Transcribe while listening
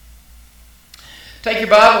Take your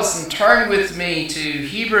Bibles and turn with me to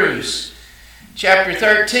Hebrews chapter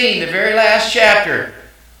 13, the very last chapter.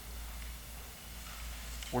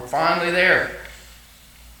 We're finally there.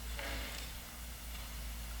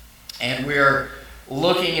 And we're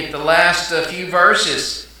looking at the last few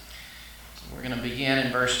verses. So we're going to begin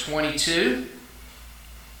in verse 22.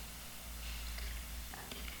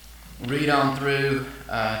 Read on through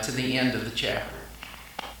to the end of the chapter.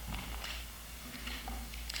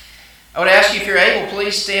 I would ask you, if you're able,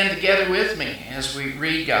 please stand together with me as we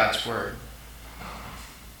read God's Word.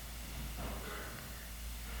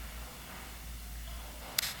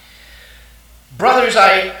 Brothers,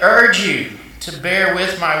 I urge you to bear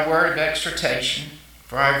with my word of exhortation,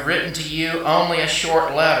 for I have written to you only a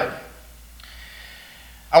short letter.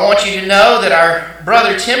 I want you to know that our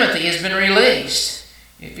brother Timothy has been released.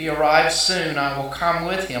 If he arrives soon, I will come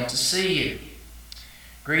with him to see you.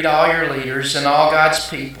 Greet all your leaders and all God's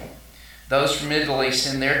people. Those from Italy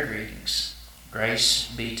send their greetings. Grace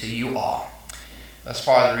be to you all. Thus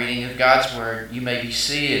far, the reading of God's Word. You may be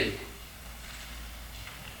seated.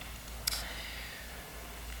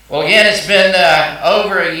 Well, again, it's been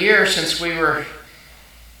over a year since we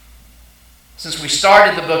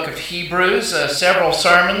started the book of Hebrews. Several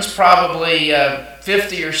sermons, probably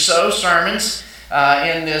 50 or so sermons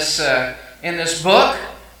in this book.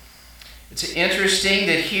 It's interesting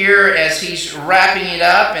that here, as he's wrapping it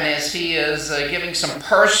up and as he is giving some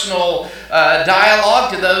personal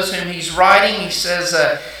dialogue to those whom he's writing, he says,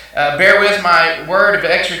 bear with my word of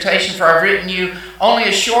exhortation, for I've written you only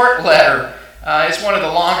a short letter. It's one of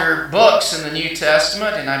the longer books in the New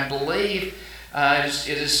Testament, and I believe it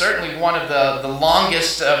is certainly one of the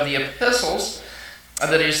longest of the epistles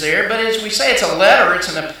that is there. But as we say, it's a letter,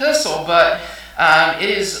 it's an epistle, but it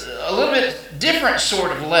is a little bit different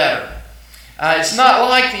sort of letter. It's not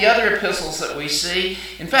like the other epistles that we see.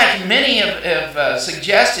 In fact, many have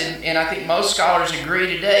suggested, and I think most scholars agree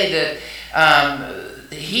today,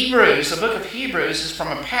 that Hebrews, the book of Hebrews, is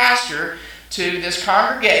from a pastor to this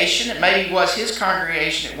congregation. It maybe was his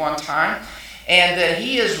congregation at one time. And that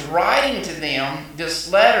he is writing to them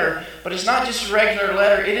this letter, but it's not just a regular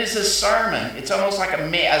letter. It is a sermon. It's almost like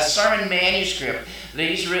a sermon manuscript that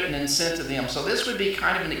he's written and sent to them. So this would be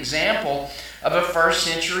kind of an example of a first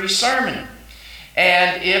century sermon.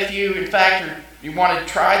 And if you, in fact, you want to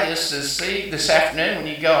try this afternoon when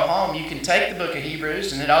you go home, you can take the book of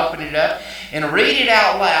Hebrews and then open it up and read it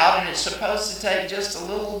out loud. And it's supposed to take just a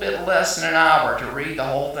little bit less than an hour to read the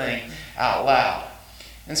whole thing out loud.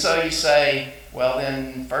 And so you say, well,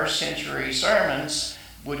 then first century sermons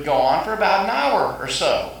would go on for about an hour or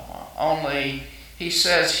so. Only he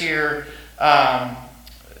says here that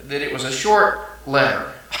it was a short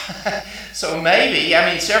letter. So maybe,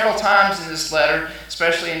 several times in this letter,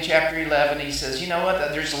 especially in chapter 11, he says, you know what,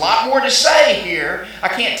 there's a lot more to say here. I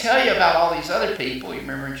can't tell you about all these other people. You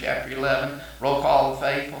remember in chapter 11, roll call of the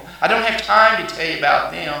faithful. I don't have time to tell you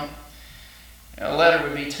about them. A letter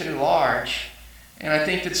would be too large. And I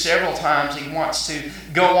think that several times he wants to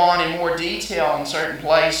go on in more detail in certain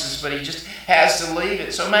places, but he just has to leave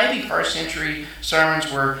it. So maybe first century sermons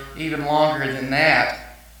were even longer than that.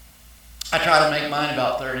 I try to make mine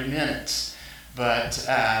about 30 minutes, but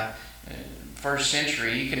first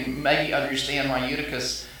century, you can maybe understand why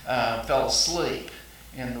Eutychus fell asleep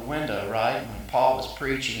in the window, right? When Paul was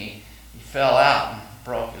preaching, he fell out and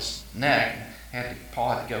broke his neck, and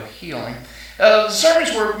Paul had to go heal him. The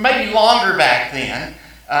sermons were maybe longer back then.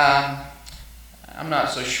 I'm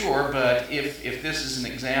not so sure, but if this is an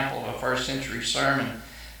example of a first century sermon,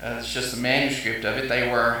 it's just the manuscript of it, they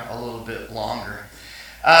were a little bit longer.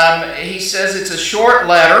 He says it's a short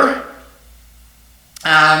letter,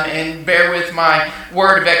 and bear with my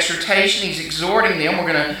word of exhortation. He's exhorting them.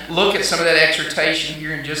 We're going to look at some of that exhortation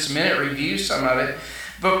here in just a minute, review some of it.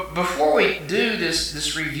 But before we do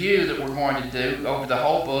this review that we're going to do over the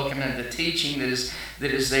whole book and the teaching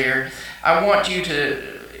that is there, I want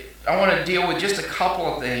to deal with just a couple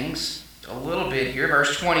of things, a little bit here.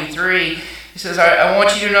 Verse 23, he says, I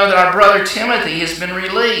want you to know that our brother Timothy has been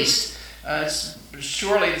released. It's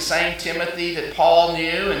surely the same Timothy that Paul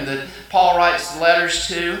knew and that Paul writes letters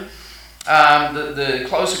to. The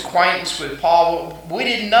close acquaintance with Paul, we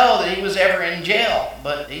didn't know that he was ever in jail,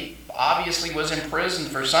 but he obviously was imprisoned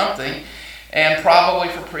for something, and probably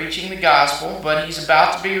for preaching the gospel, but he's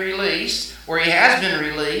about to be released, or he has been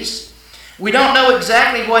released. We don't know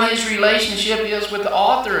exactly what his relationship is with the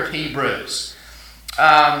author of Hebrews.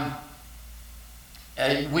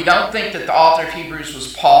 We don't think that the author of Hebrews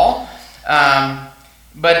was Paul,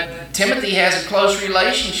 but Timothy has a close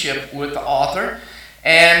relationship with the author,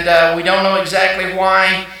 and we don't know exactly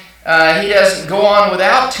why he doesn't go on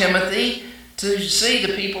without Timothy to see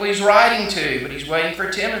the people he's writing to, but he's waiting for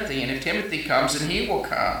Timothy, and if Timothy comes, then he will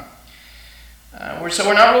come. So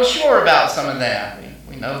we're not real sure about some of that.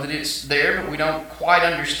 We know that it's there, but we don't quite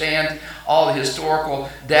understand all the historical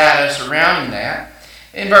data surrounding that.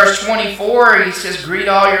 In verse 24, he says, greet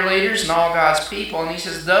all your leaders and all God's people. And he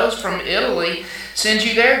says, those from Italy send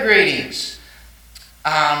you their greetings.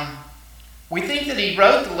 We think that he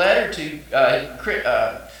wrote the letter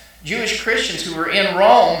to Jewish Christians who were in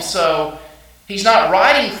Rome, so he's not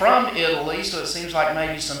writing from Italy, so it seems like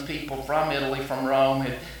maybe some people from Italy, from Rome,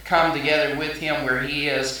 have come together with him where he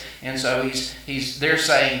is, and so they're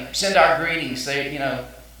saying, send our greetings.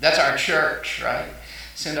 That's our church, right?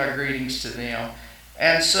 Send our greetings to them.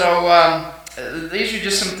 And so these are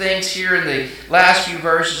just some things here in the last few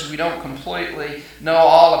verses we don't completely know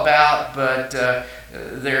all about, but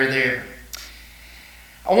they're there.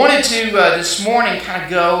 I wanted to this morning kind of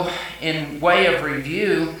go in way of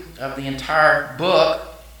review of the entire book.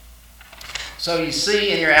 So you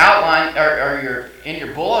see in your outline, or in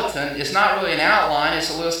your bulletin, it's not really an outline,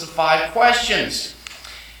 it's a list of 5 questions.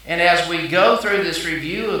 And as we go through this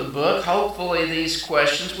review of the book, hopefully these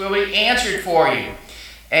questions will be answered for you.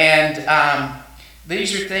 And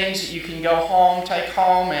these are things that you can go home, take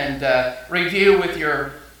home, and review with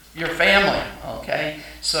your family, okay?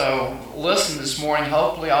 So listen this morning.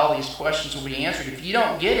 Hopefully all these questions will be answered. If you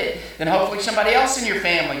don't get it, then hopefully somebody else in your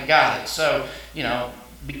family got it. So,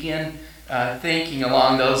 begin thinking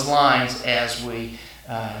along those lines as we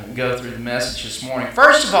go through the message this morning.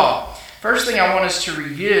 First of all, first thing I want us to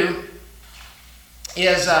review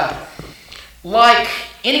is like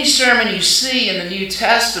any sermon you see in the New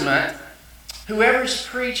Testament, whoever's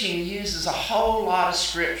preaching uses a whole lot of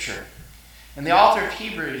Scripture. And the author of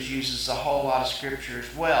Hebrews uses a whole lot of Scripture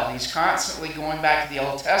as well. He's constantly going back to the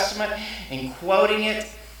Old Testament and quoting it.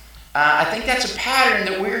 I think that's a pattern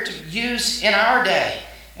that we're to use in our day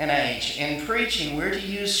and age. In preaching, we're to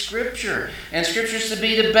use Scripture, and Scripture is to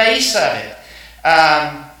be the base of it.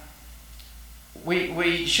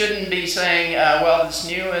 We shouldn't be saying, this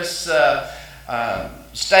newest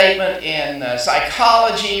statement in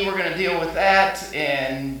psychology, we're going to deal with that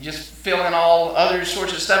and just fill in all other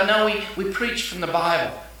sorts of stuff. No, we preach from the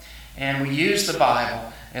Bible, and we use the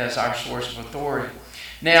Bible as our source of authority.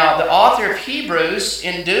 Now, the author of Hebrews,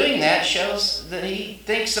 in doing that, shows that he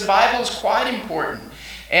thinks the Bible is quite important,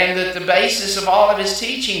 and that the basis of all of his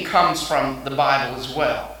teaching comes from the Bible as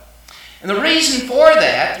well. And the reason for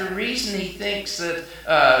that, the reason he thinks that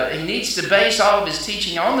he needs to base all of his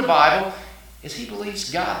teaching on the Bible, is he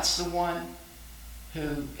believes God's the one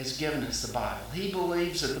who has given us the Bible. He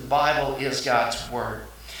believes that the Bible is God's Word.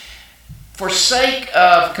 For sake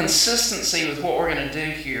of consistency with what we're going to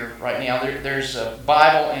do here right now, there's a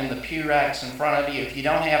Bible in the pew racks in front of you. If you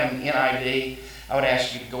don't have an NIV, I would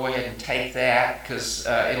ask you to go ahead and take that, because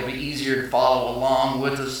it'll be easier to follow along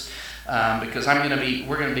with us, because we're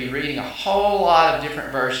going to be reading a whole lot of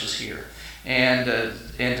different verses here. And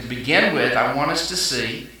to begin with, I want us to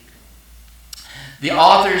see the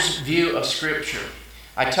author's view of Scripture.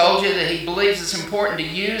 I told you that he believes it's important to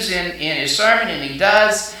use in his sermon, and he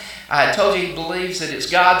does. I told you he believes that it's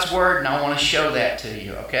God's Word, and I want to show that to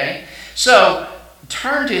you, okay? So,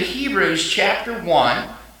 turn to Hebrews chapter 1,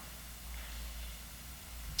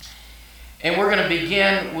 and we're going to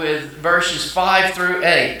begin with verses 5 through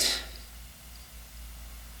 8.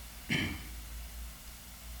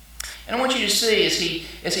 And I want you to see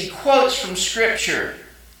as he quotes from Scripture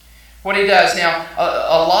what he does. Now,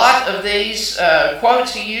 a lot of these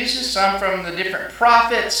quotes he uses, some from the different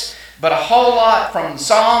prophets, but a whole lot from the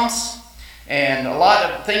Psalms, and a lot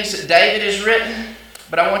of things that David has written.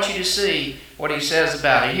 But I want you to see what he says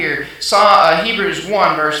about it here. Hebrews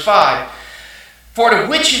 1, verse 5. For to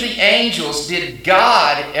which of the angels did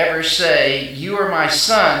God ever say, you are my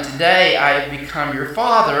son, today I have become your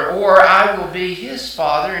father, or I will be his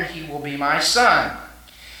father, and he will be my son?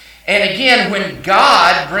 And again, when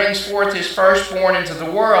God brings forth his firstborn into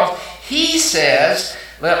the world, he says,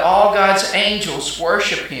 let all God's angels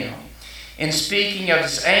worship him. In speaking of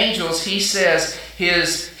his angels, he says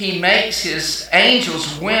he makes his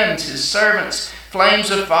angels winds, his servants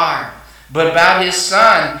flames of fire. But about his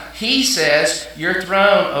son, he says, your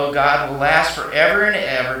throne, O God, will last forever and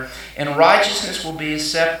ever, and righteousness will be a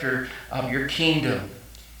scepter of your kingdom.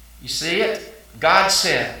 You see it? God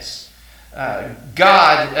says.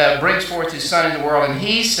 God brings forth his son in the world, and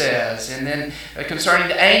he says, and then concerning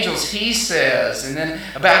the angels, he says, and then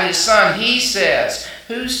about his son, he says.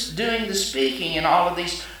 Who's doing the speaking in all of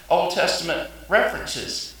these Old Testament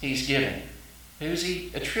references he's giving? Who's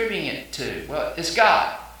he attributing it to? Well, it's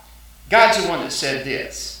God. God's the one that said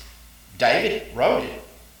this. David wrote it.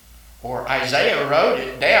 Or Isaiah wrote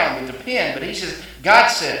it down with the pen, but he says, God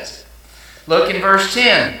says. Look in verse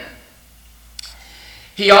 10.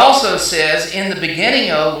 He also says, in the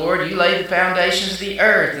beginning, O Lord, you laid the foundations of the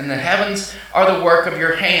earth, and the heavens are the work of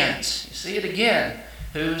your hands. You see it again.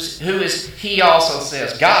 Who is he also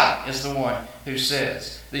says? God is the one who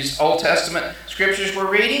says. These Old Testament scriptures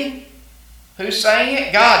we're reading, who's saying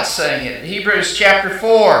it? God's saying it. Hebrews chapter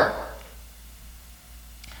 4.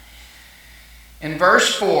 In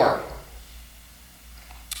verse 4.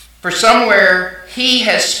 For somewhere he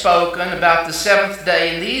has spoken about the seventh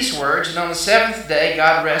day in these words, and on the seventh day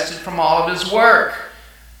God rested from all of his work.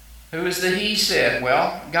 Who is the he said?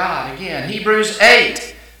 Well, God again. Hebrews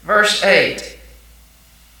 8, verse 8.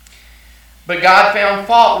 But God found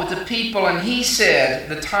fault with the people, and he said,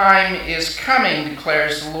 the time is coming,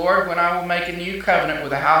 declares the Lord, when I will make a new covenant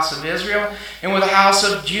with the house of Israel and with the house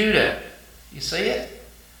of Judah. You see it?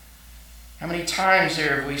 How many times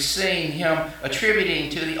there have we seen him attributing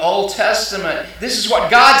to the Old Testament, this is what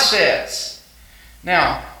God says.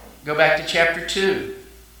 Now, go back to chapter 2.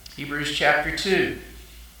 Hebrews chapter 2.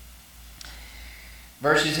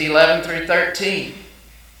 Verses 11 through 13.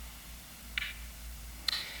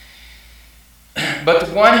 But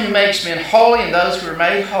the one who makes men holy and those who are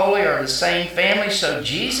made holy are the same family. So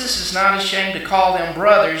Jesus is not ashamed to call them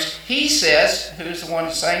brothers. He says, who's the one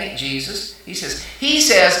who's saying it? Jesus. He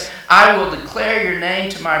says, I will declare your name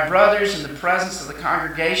to my brothers in the presence of the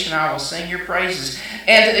congregation. I will sing your praises.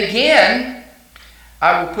 And again,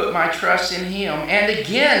 I will put my trust in him. And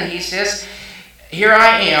again, he says, here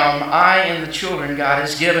I am, I and the children God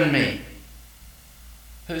has given me.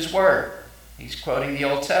 Whose word? He's quoting the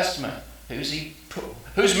Old Testament.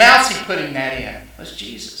 Whose mouth's he putting that in? That's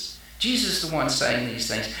Jesus. Jesus is the one saying these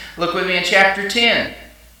things. Look with me in chapter 10.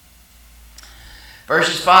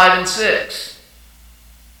 Verses 5 and 6.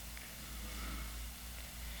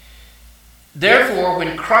 Therefore,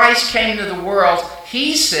 when Christ came into the world,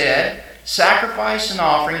 he said, sacrifice and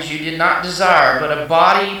offerings you did not desire, but a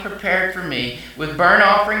body you prepared for me. With burnt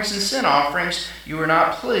offerings and sin offerings you were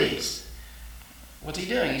not pleased. What's he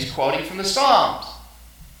doing? He's quoting from the Psalms.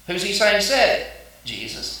 Who's he saying said it?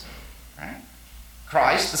 Jesus. Right?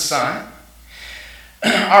 Christ, the Son.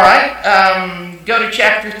 All right. Go to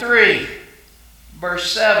chapter 3,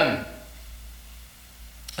 verse 7.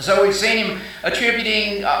 So we've seen him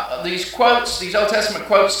attributing these quotes, these Old Testament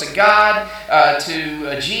quotes to God,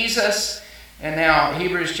 to Jesus. And now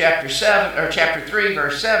Hebrews chapter 3,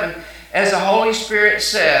 verse 7. As the Holy Spirit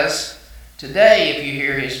says, today if you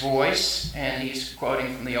hear his voice, and he's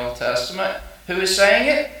quoting from the Old Testament, who is saying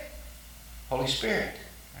it? Holy Spirit.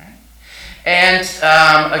 Right? And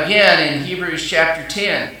again in Hebrews chapter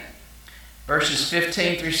 10, verses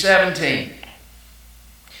 15 through 17.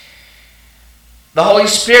 The Holy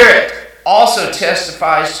Spirit also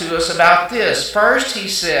testifies to us about this. First, he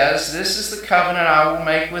says, this is the covenant I will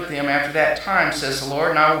make with them after that time, says the Lord,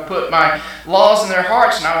 and I will put my laws in their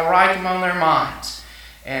hearts, and I will write them on their minds.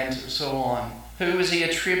 And so on. Who is he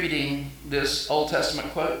attributing this Old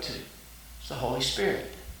Testament quote to? It's the Holy Spirit.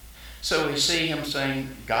 So we see him saying,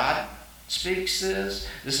 God speaks this.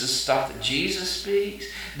 This is stuff that Jesus speaks.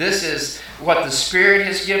 This is what the Spirit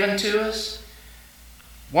has given to us.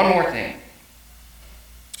 One more thing.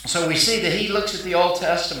 So we see that he looks at the Old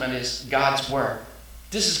Testament as God's Word.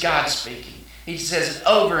 This is God speaking. He says it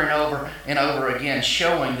over and over and over again,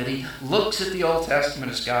 showing that he looks at the Old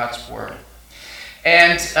Testament as God's Word.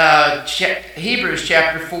 And Hebrews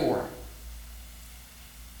chapter 4,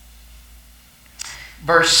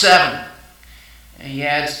 verse 7. And he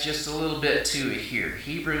adds just a little bit to it here.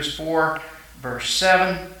 Hebrews 4, verse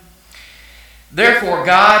 7. Therefore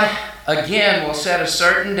God again will set a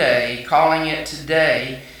certain day, calling it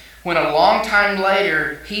today, when a long time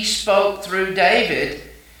later he spoke through David,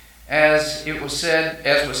 as was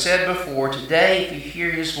said before, today if you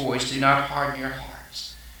hear his voice, do not harden your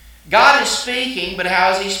hearts. God is speaking, but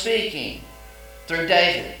how is he speaking? Through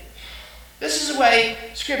David. This is the way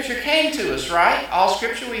Scripture came to us, right? All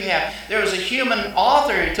Scripture we have. There was a human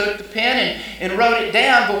author who took the pen and wrote it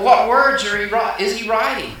down, but what words is he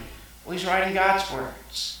writing? Well, he's writing God's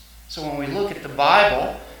words. So when we look at the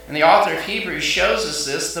Bible, and the author of Hebrews shows us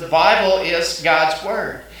this, the Bible is God's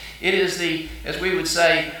Word. It is as we would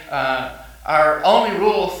say, our only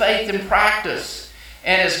rule of faith and practice.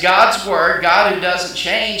 And as God's Word, God who doesn't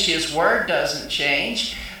change, his Word doesn't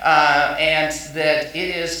change, and that it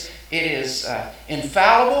is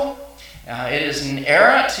infallible, it is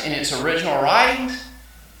inerrant in its original writings,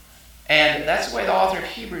 and that's the way the author of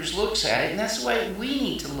Hebrews looks at it, and that's the way we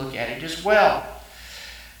need to look at it as well.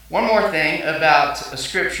 One more thing about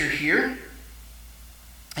Scripture here.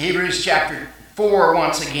 Hebrews chapter 4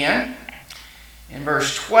 once again. In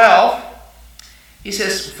verse 12, he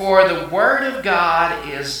says, "For the Word of God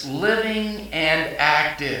is living and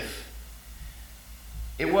active."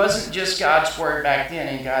 It wasn't just God's Word back then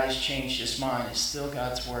and God has changed His mind. It's still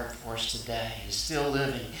God's Word for us today. It's still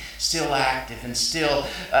living, still active, and still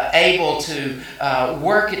able to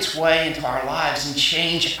work its way into our lives and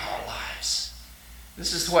change our lives.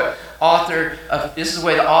 This is the way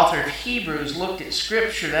the author of Hebrews looked at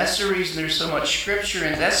Scripture. That's the reason there's so much Scripture,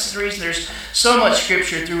 and that's the reason there's so much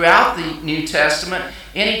Scripture throughout the New Testament.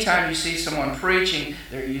 Anytime you see someone preaching,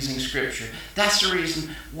 they're using Scripture. That's the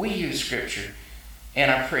reason we use Scripture in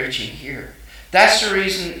our preaching here. That's the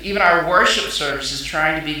reason even our worship service is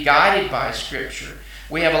trying to be guided by Scripture.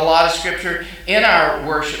 We have a lot of Scripture in our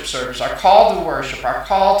worship service. Our call to worship, our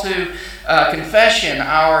call to confession,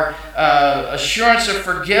 our assurance of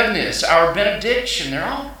forgiveness, our benediction, they're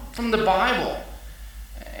all from the Bible.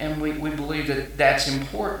 And we believe that that's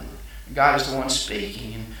important. God is the one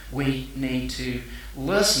speaking, and we need to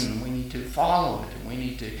listen. We need to follow it, and we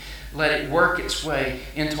need to let it work its way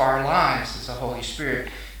into our lives as the Holy Spirit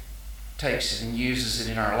takes it and uses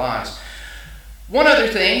it in our lives. One other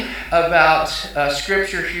thing about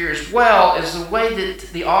Scripture here as well is the way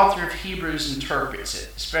that the author of Hebrews interprets it,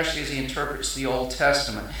 especially as he interprets the Old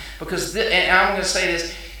Testament. Because, and I'm going to say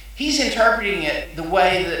this, he's interpreting it the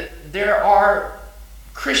way that there are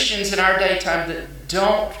Christians in our daytime that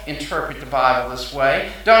don't interpret the Bible this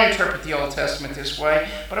way, don't interpret the Old Testament this way,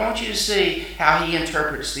 but I want you to see how he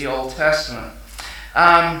interprets the Old Testament.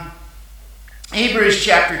 Hebrews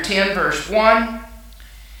chapter 10, verse 1.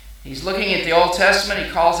 He's looking at the Old Testament.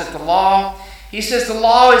 He calls it the law. He says the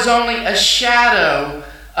law is only a shadow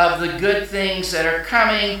of the good things that are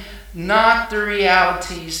coming, not the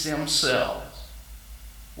realities themselves.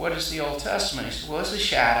 What is the Old Testament? He says, well, it's a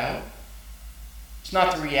shadow. It's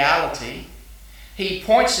not the reality. He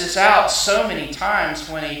points this out so many times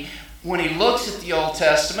when he looks at the Old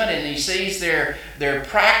Testament and he sees their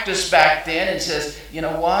practice back then and says, you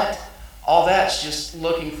know what? All that's just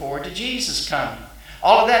looking forward to Jesus coming.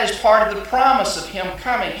 All of that is part of the promise of Him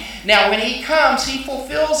coming. Now, when He comes, He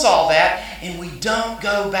fulfills all that, and we don't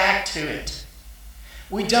go back to it.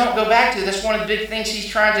 We don't go back to it. That's one of the big things He's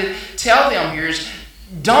trying to tell them here is,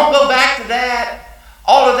 don't go back to that.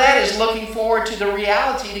 All of that is looking forward to the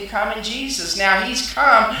reality to come in Jesus. Now, He's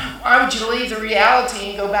come. Why would you leave the reality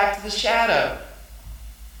and go back to the shadow?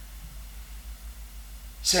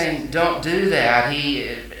 Saying, don't do that.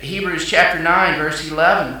 Hebrews chapter 9, verse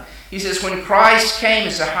 11. He says, when Christ came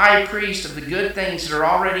as a high priest of the good things that are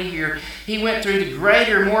already here, He went through the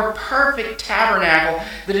greater, more perfect tabernacle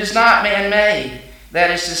that is not man-made.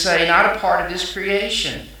 That is to say, not a part of this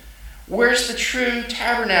creation. Where's the true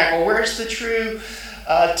tabernacle? Where's the true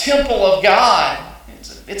temple of God?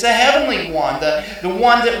 It's a heavenly one. The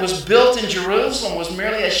one that was built in Jerusalem was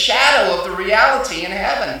merely a shadow of the reality in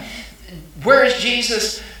heaven. Where is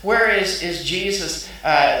Jesus? Where is Jesus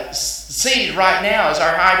seated right now as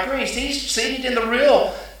our high priest? He's seated in the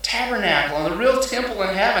real tabernacle, in the real temple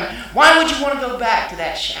in heaven. Why would you want to go back to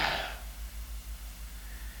that shadow?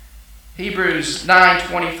 Hebrews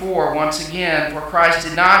 9:24, once again, for Christ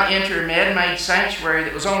did not enter a man-made sanctuary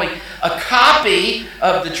that was only a copy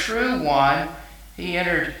of the true one. He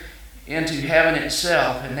entered into heaven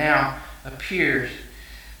itself and now appeared,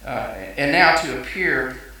 to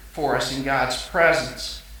appear for us in God's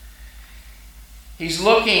presence. He's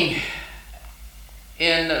looking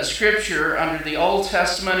in Scripture under the Old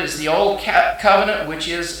Testament as the Old Covenant, which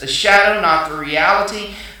is a shadow, not the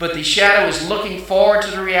reality, but the shadow is looking forward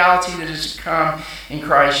to the reality that is to come in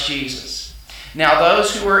Christ Jesus. Now,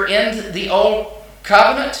 those who are in the Old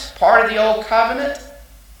Covenant, part of the Old Covenant,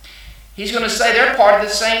 he's going to say they're part of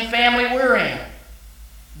the same family we're in.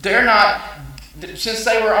 They're not, since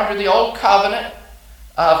they were under the Old Covenant,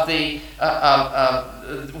 of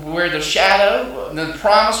where the shadow, the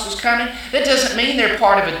promise was coming, that doesn't mean they're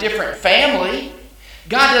part of a different family.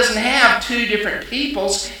 God doesn't have two different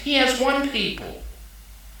peoples. He has one people.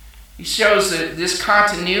 He shows this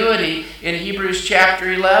continuity in Hebrews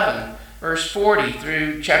chapter 11, verse 40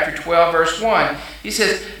 through chapter 12, verse 1. He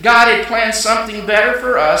says, God had planned something better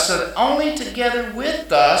for us so that only together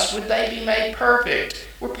with us would they be made perfect.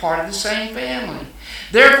 We're part of the same family.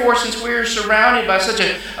 Therefore, since we are surrounded by such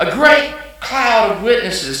a great cloud of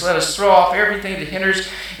witnesses, let us throw off everything that hinders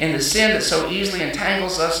and the sin that so easily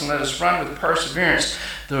entangles us, and let us run with perseverance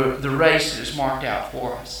the race that is marked out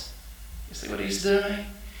for us. You see what he's doing?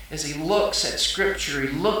 As he looks at Scripture, he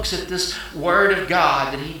looks at this Word of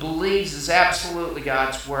God that he believes is absolutely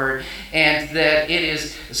God's Word and that it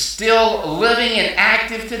is still living and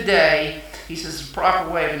active today. he says the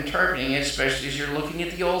proper way of interpreting it, especially as you're looking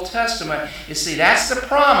at the Old Testament, is see, that's the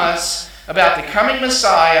promise about the coming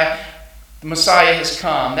Messiah. The Messiah has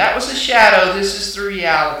come. That was a shadow. This is the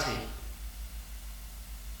reality.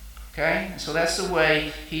 Okay? So that's the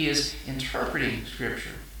way he is interpreting Scripture.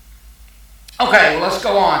 Okay, well, let's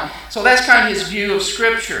go on. So that's kind of his view of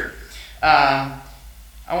Scripture. I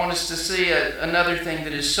want us to see another thing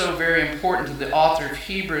that is so very important to the author of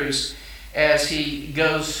Hebrews as he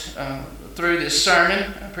goes through this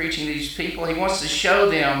sermon, preaching to these people. He wants to show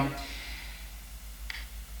them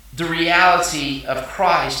the reality of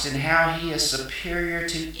Christ and how he is superior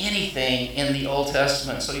to anything in the Old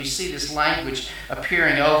Testament. So you see this language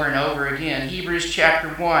appearing over and over again. Hebrews chapter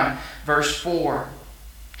 1, verse 4.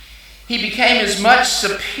 He became as much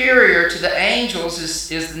superior to the angels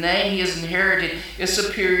as the name he has inherited is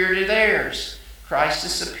superior to theirs. Christ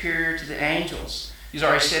is superior to the angels. He's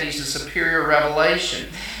already said he's a superior revelation.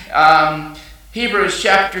 Hebrews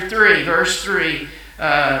chapter 3, verse 3.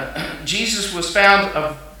 Jesus was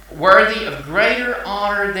found worthy of greater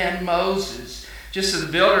honor than Moses. Just as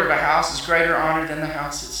the builder of a house is greater honor than the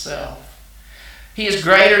house itself. He is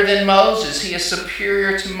greater than Moses. He is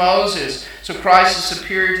superior to Moses. So Christ is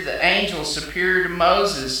superior to the angels, superior to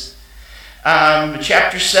Moses.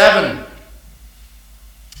 Chapter 7,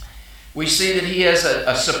 we see that he has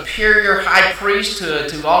a superior high priesthood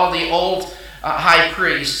to all of the old high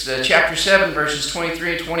priests. Chapter 7, verses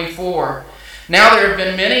 23 and 24. Now there have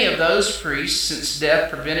been many of those priests since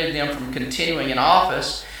death prevented them from continuing in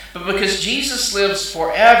office. But because Jesus lives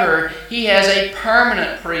forever, he has a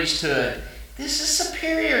permanent priesthood. This is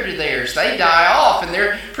superior to theirs. They die off and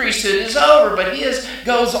their priesthood is over, but his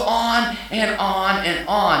goes on and on and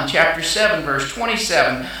on. Chapter 7, verse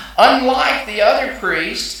 27. Unlike the other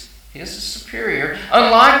priest, his is superior.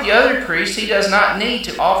 Unlike the other priest, he does not need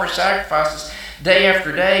to offer sacrifices day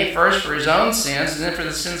after day, first for his own sins and then for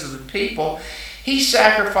the sins of the people. He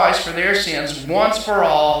sacrificed for their sins once for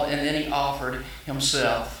all, and then he offered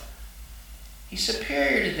himself. He's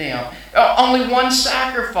superior to them. Only one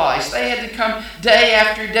sacrifice. They had to come day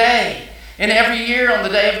after day. And every year on the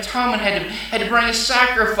Day of Atonement had to bring a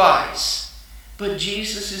sacrifice. But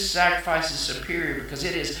Jesus' sacrifice is superior because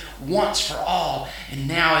it is once for all, and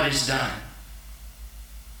now it is done.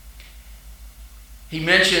 He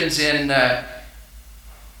mentions in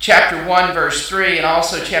chapter 1, verse 3, and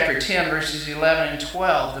also chapter 10, verses 11 and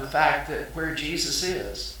 12, the fact that where Jesus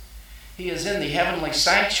is. He is in the heavenly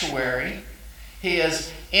sanctuary. He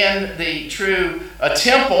is in the true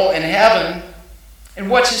temple in heaven. And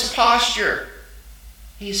what's his posture?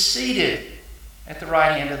 He's seated at the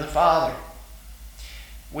right hand of the Father.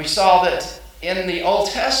 We saw that in the Old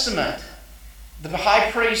Testament, the high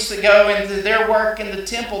priests that go into their work in the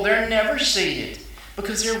temple, they're never seated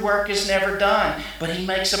because their work is never done. But he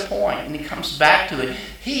makes a point and he comes back to it.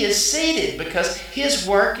 He is seated because his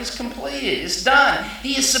work is completed. It's done.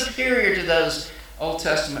 He is superior to those Old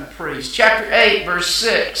Testament priests. Chapter 8, verse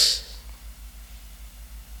 6.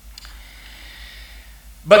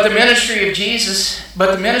 But the ministry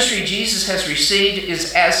Jesus has received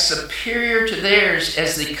is as superior to theirs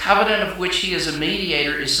as the covenant of which he is a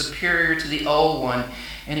mediator is superior to the old one,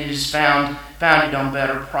 and it is founded on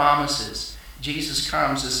better promises. Jesus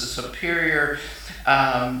comes as a superior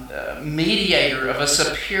mediator of a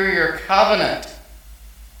superior covenant.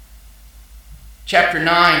 Chapter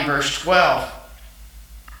 9, verse 12.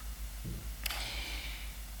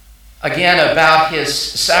 Again, about his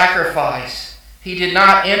sacrifice. He did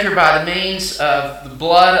not enter by the means of the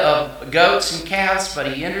blood of goats and calves,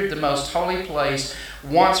 but he entered the most holy place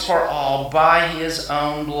once for all by his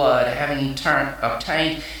own blood, having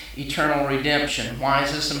obtained eternal redemption. Why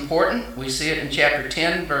is this important? We see it in chapter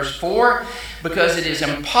 10, verse 4. Because it is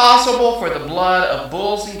impossible for the blood of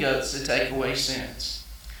bulls and goats to take away sins.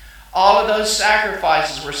 All of those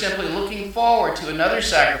sacrifices were simply looking forward to another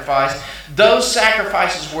sacrifice. Those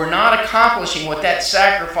sacrifices were not accomplishing what that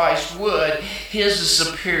sacrifice would. His is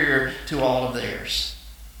superior to all of theirs.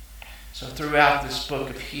 So throughout this book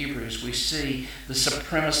of Hebrews, we see the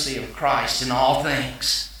supremacy of Christ in all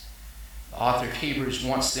things. The author of Hebrews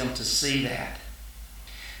wants them to see that.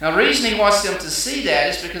 Now, the reason he wants them to see that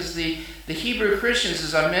is because the Hebrew Christians,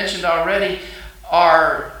 as I mentioned already,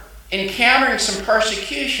 are encountering some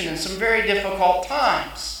persecution in some very difficult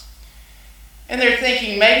times. And they're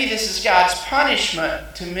thinking, maybe this is God's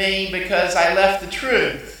punishment to me because I left the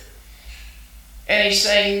truth. And he's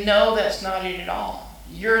saying, no, that's not it at all.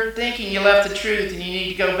 You're thinking you left the truth and you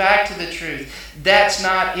need to go back to the truth. That's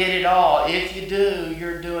not it at all. If you do,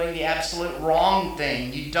 you're doing the absolute wrong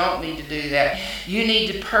thing. You don't need to do that. You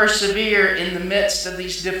need to persevere in the midst of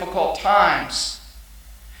these difficult times.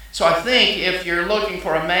 So I think if you're looking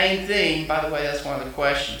for a main theme, by the way, that's one of the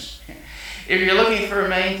questions. If you're looking for a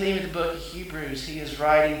main theme of the book of Hebrews, he is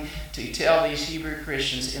writing to tell these Hebrew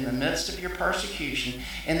Christians, in the midst of your persecution,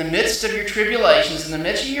 in the midst of your tribulations, in the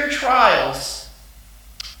midst of your trials,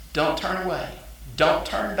 don't turn away. Don't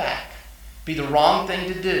turn back. Be the wrong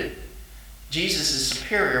thing to do. Jesus is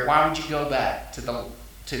superior. Why would you go back to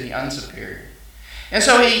the unsuperior? And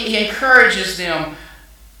so he encourages them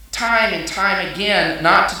time and time again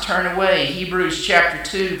not to turn away. Hebrews chapter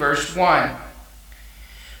 2, verse 1.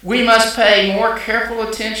 We must pay more careful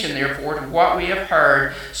attention, therefore, to what we have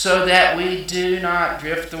heard, so that we do not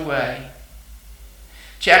drift away.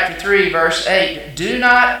 Chapter 3, verse 8. Do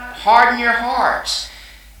not harden your hearts,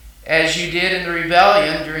 as you did in the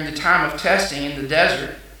rebellion during the time of testing in the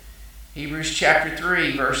desert. Hebrews chapter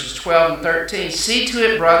 3, verses 12 and 13. See to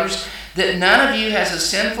it, brothers, that none of you has a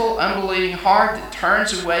sinful, unbelieving heart that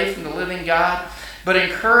turns away from the living God, but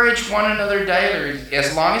encourage one another daily,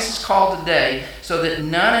 as long as it's called today, so that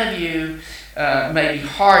none of you may be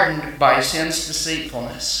hardened by sin's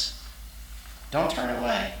deceitfulness. Don't turn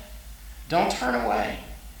away. Don't turn away.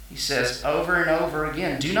 He says over and over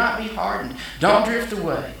again, do not be hardened. Don't drift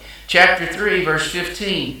away. Chapter 3, verse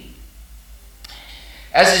 15.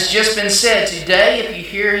 As has just been said, today if you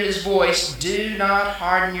hear his voice, do not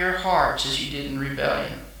harden your hearts as you did in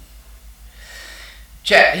rebellion.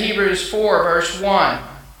 Hebrews 4, verse 1.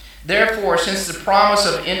 Therefore, since the promise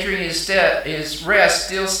of entering his rest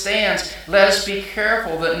still stands, let us be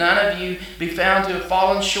careful that none of you be found to have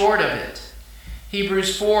fallen short of it.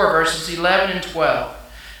 Hebrews 4, verses 11 and 12.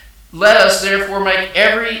 Let us therefore make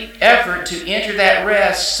every effort to enter that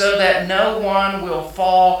rest, so that no one will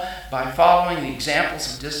fall by following the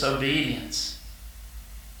examples of disobedience.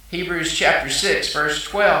 Hebrews chapter 6, verse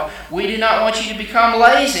 12. We do not want you to become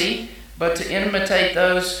lazy, but to imitate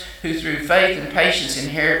those who through faith and patience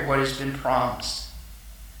inherit what has been promised.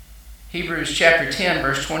 Hebrews chapter 10,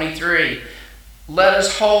 verse 23. Let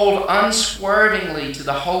us hold unswervingly to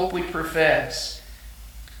the hope we profess.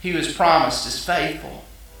 He who is promised is faithful.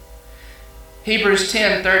 Hebrews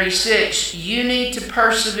 10:36, you need to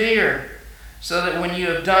persevere so that when you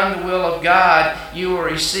have done the will of God, you will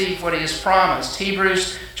receive what he has promised.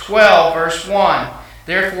 Hebrews 12, verse 1,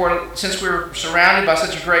 therefore, since we're surrounded by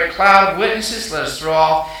such a great cloud of witnesses, let us throw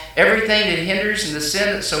off everything that hinders and the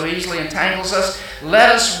sin that so easily entangles us.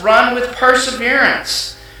 Let us run with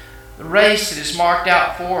perseverance the race that is marked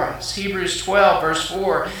out for us. Hebrews 12, verse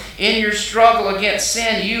 4, in your struggle against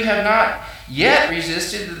sin, you have not yet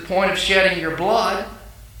resisted to the point of shedding your blood.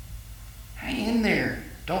 Hang in there.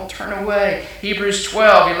 Don't turn away. Hebrews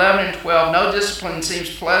 12, 11 and 12. No discipline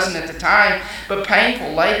seems pleasant at the time, but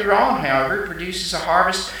painful later on, however, it produces a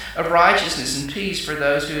harvest of righteousness and peace for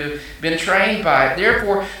those who have been trained by it.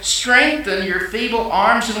 Therefore, strengthen your feeble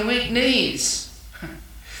arms and weak knees.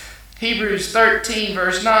 Hebrews 13,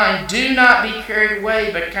 verse 9. Do not be carried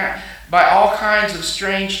away by all kinds of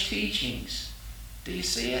strange teachings. Do you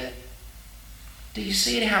see it? Do you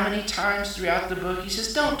see it how many times throughout the book he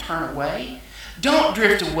says, don't turn away. Don't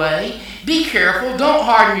drift away. Be careful. Don't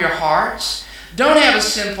harden your hearts. Don't have a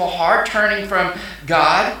sinful heart turning from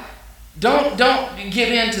God. Don't give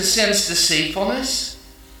in to sin's deceitfulness.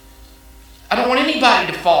 I don't want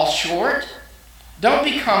anybody to fall short. Don't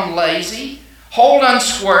become lazy. Hold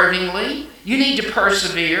unswervingly. You need to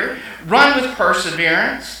persevere. Run with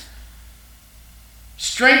perseverance.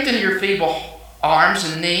 Strengthen your feeble arms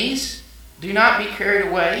and knees. Do not be carried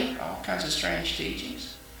away by all kinds of strange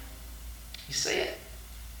teachings. You see it?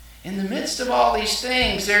 In the midst of all these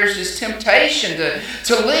things, there's this temptation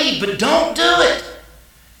to leave, but don't do it.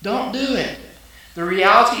 Don't do it. The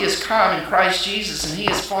reality has come in Christ Jesus, and he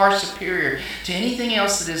is far superior to anything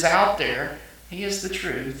else that is out there. He is the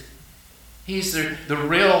truth. He's the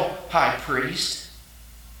real high priest.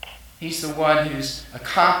 He's the one who's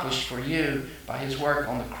accomplished for you by his work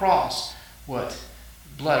on the cross what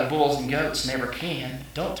blood of bulls and goats never can.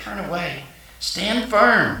 Don't turn away. Stand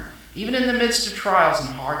firm. Even in the midst of trials and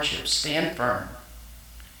hardships, stand firm.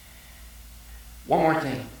 One more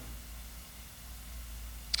thing.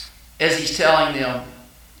 As he's telling them,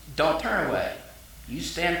 don't turn away. You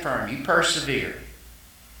stand firm. You persevere.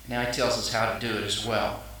 Now he tells us how to do it as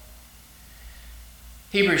well.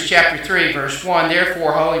 Hebrews chapter 3, verse 1,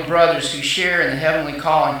 therefore, holy brothers who share in the heavenly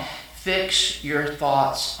calling, fix your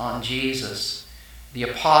thoughts on Jesus, the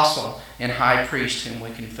apostle and high priest whom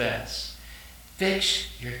we confess.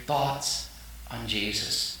 Fix your thoughts on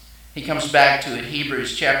Jesus. He comes back to it,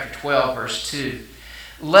 Hebrews chapter 12, verse 2.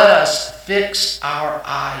 Let us fix our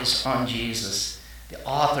eyes on Jesus, the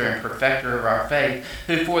author and perfecter of our faith,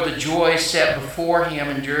 who for the joy set before him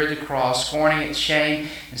endured the cross, scorning its shame,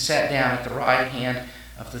 and sat down at the right hand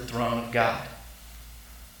of the throne of God.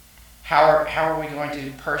 How are we going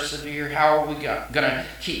to persevere? How are we going to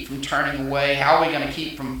keep from turning away? How are we going to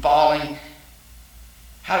keep from falling?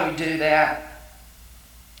 How do we do that?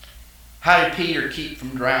 How did Peter keep from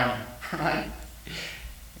drowning? Right?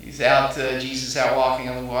 He's out, Jesus out walking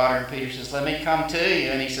on the water, and Peter says, "Let me come to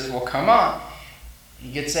you." And he says, "Well, come on."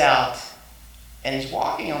 He gets out, and he's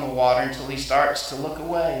walking on the water until he starts to look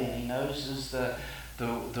away, and he notices the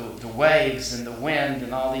waves and the wind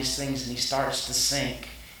and all these things, and he starts to sink.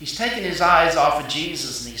 He's taken his eyes off of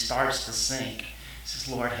Jesus, and he starts to sink. He says,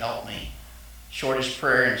 "Lord, help me." Shortest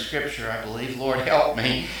prayer in Scripture, I believe. "Lord, help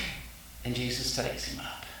me." And Jesus takes him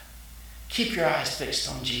up. Keep your eyes fixed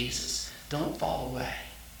on Jesus. Don't fall away.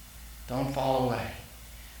 Don't fall away.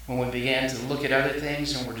 When we begin to look at other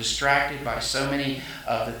things and we're distracted by so many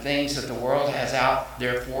of the things that the world has out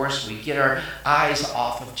there for us, we get our eyes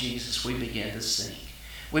off of Jesus, we begin to sink.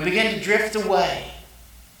 We begin to drift away.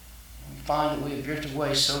 We find that we have drifted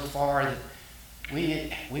away so far that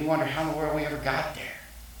we wonder how in the world we ever got there.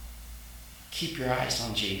 Keep your eyes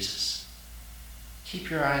on Jesus. Keep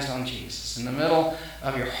your eyes on Jesus. In the middle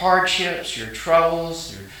of your hardships, your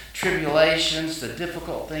troubles, your tribulations, the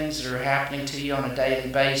difficult things that are happening to you on a daily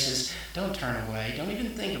basis, don't turn away. Don't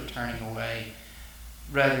even think of turning away.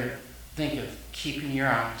 Rather, think of keeping your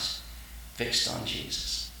eyes fixed on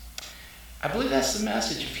Jesus. I believe that's the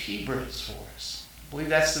message of Hebrews for us. I believe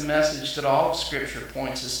that's the message that all of Scripture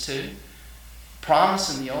points us to.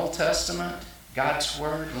 Promise in the Old Testament, God's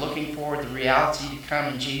Word, looking forward to the reality to come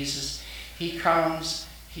in Jesus. He comes.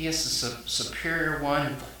 He is the superior one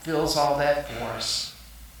who fulfills all that for us.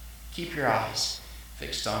 Keep your eyes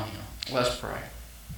fixed on Him. Let's pray.